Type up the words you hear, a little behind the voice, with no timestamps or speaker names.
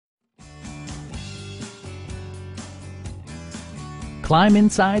Climb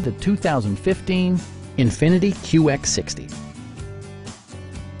inside the 2015 Infiniti Qx60.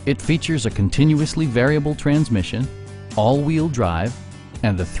 It features a continuously variable transmission, all-wheel drive,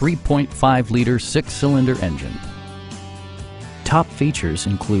 and the 3.5-liter six-cylinder engine. Top features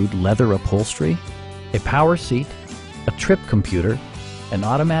include leather upholstery, a power seat, a trip computer, an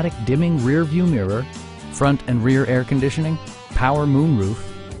automatic dimming rear-view mirror, front and rear air conditioning, power moonroof,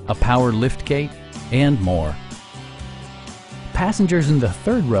 a power liftgate, and more. Passengers in the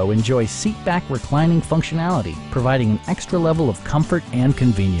third row enjoy seat-back reclining functionality, providing an extra level of comfort and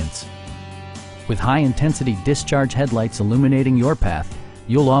convenience. With high-intensity discharge headlights illuminating your path,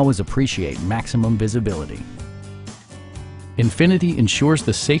 you'll always appreciate maximum visibility. Infiniti ensures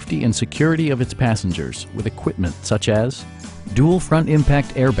the safety and security of its passengers with equipment such as dual front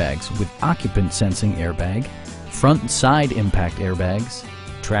impact airbags with occupant sensing airbag, front and side impact airbags,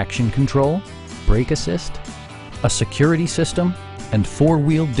 traction control, brake assist, a security system, and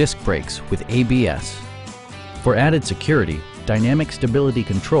four-wheel disc brakes with ABS. For added security, dynamic stability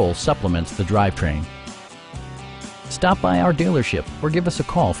control supplements the drivetrain. Stop by our dealership or give us a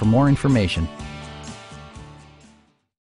call for more information.